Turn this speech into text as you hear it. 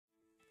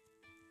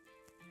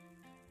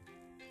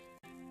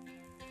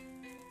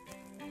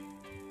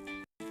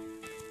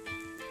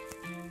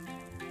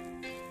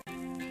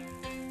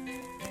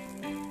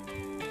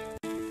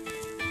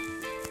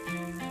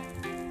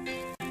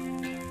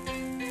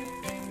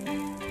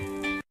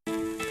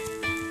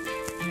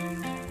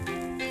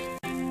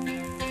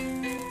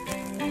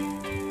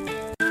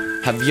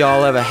Have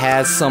y'all ever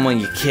had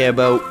someone you care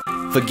about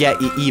forget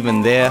you're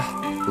even there?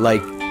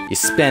 Like, you're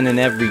spending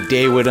every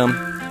day with them,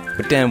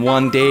 but then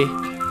one day,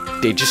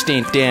 they just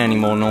ain't there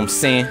anymore, know what I'm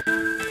saying?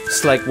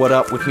 It's like what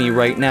up with me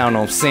right now, know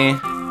what I'm saying?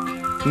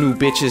 New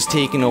bitches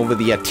taking over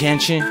the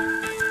attention,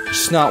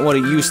 just not what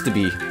it used to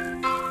be.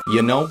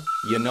 You know?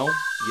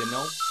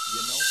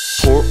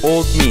 Poor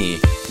old me,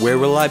 where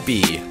will I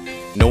be?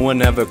 No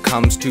one ever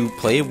comes to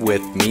play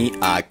with me.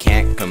 I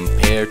can't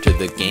compare to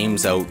the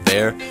games out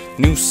there.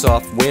 New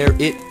software,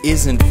 it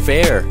isn't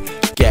fair.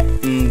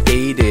 Getting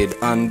dated,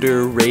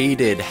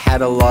 underrated.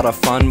 Had a lot of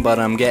fun, but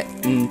I'm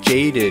getting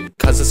jaded.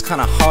 Cause it's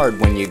kinda hard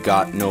when you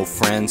got no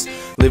friends.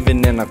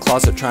 Living in a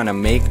closet trying to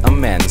make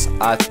amends.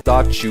 I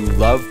thought you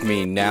loved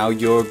me, now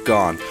you're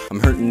gone. I'm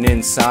hurting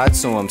inside,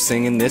 so I'm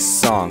singing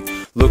this song.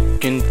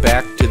 Looking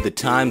back to the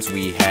times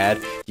we had.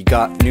 You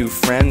got new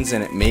friends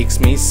and it makes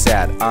me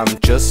sad. I'm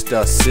just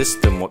a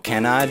system, what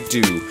can I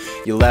do?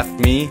 You left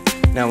me,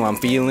 now I'm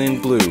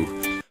feeling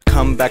blue.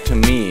 Come back to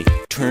me,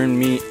 turn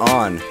me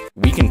on.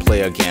 We can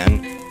play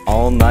again,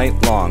 all night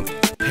long.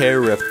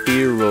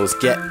 Peripherals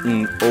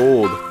getting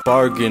old.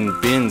 Bargain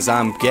bins,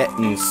 I'm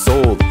getting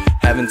sold.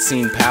 Haven't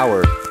seen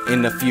power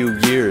in a few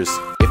years.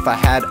 If I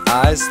had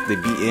eyes,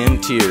 they'd be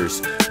in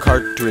tears.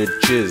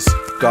 Cartridges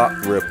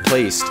got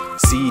replaced.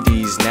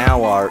 CDs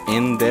now are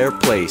in their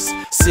place.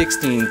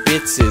 16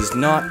 bits is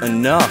not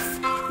enough.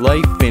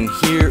 Life in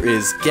here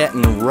is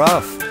getting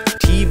rough.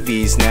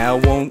 TVs now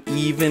won't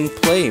even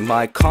play.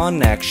 My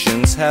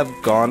connections have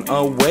gone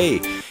away.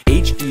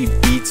 HD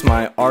beats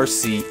my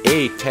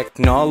RCA.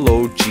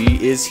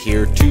 Technology is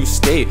here to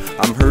stay.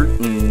 I'm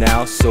hurting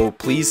now, so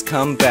please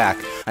come back.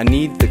 I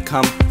need the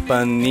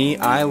company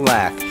I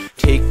lack.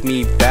 Take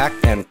me back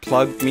and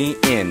plug me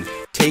in.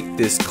 Take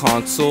this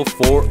console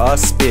for a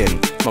spin.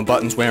 My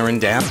button's wearing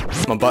down.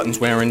 My button's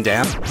wearing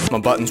down. My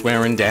button's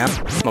wearing down.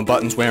 My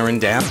button's wearing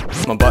down.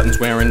 My button's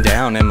wearing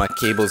down, and my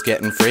cable's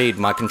getting frayed.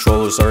 My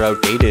controllers are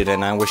outdated,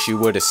 and I wish you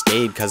would've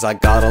stayed. Cause I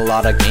got a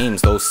lot of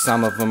games, though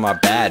some of them are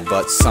bad,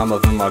 but some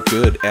of them are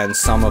good, and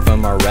some of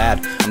them are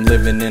rad. I'm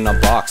living in a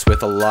box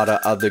with a lot of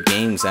other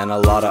games and a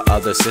lot of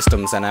other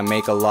systems, and I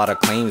make a lot of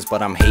claims,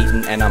 but I'm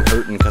hating and I'm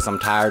hurting cause I'm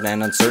tired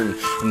and uncertain.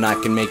 And I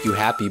can make you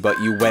happy, but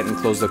you went and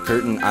closed the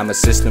curtain. I'm a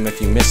system if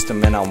you missed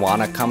them, and I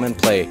wanna come and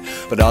play.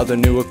 But other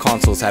newer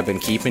consoles have been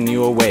keeping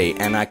you away,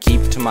 and I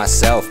keep to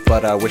myself,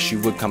 but I wish you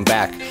would come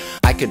back.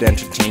 I could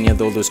entertain you,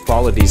 though there's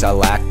qualities I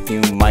lack.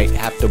 You might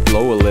have to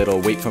blow a little,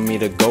 wait for me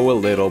to go a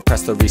little.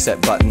 Press the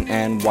reset button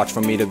and watch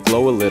for me to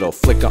glow a little.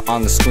 Flicker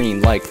on the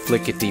screen like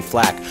flickety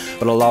flack.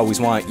 But I'll always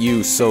want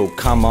you, so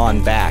come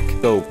on back.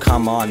 Though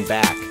come on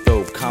back,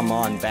 though come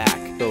on back,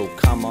 though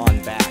come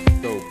on back,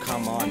 though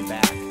come on back.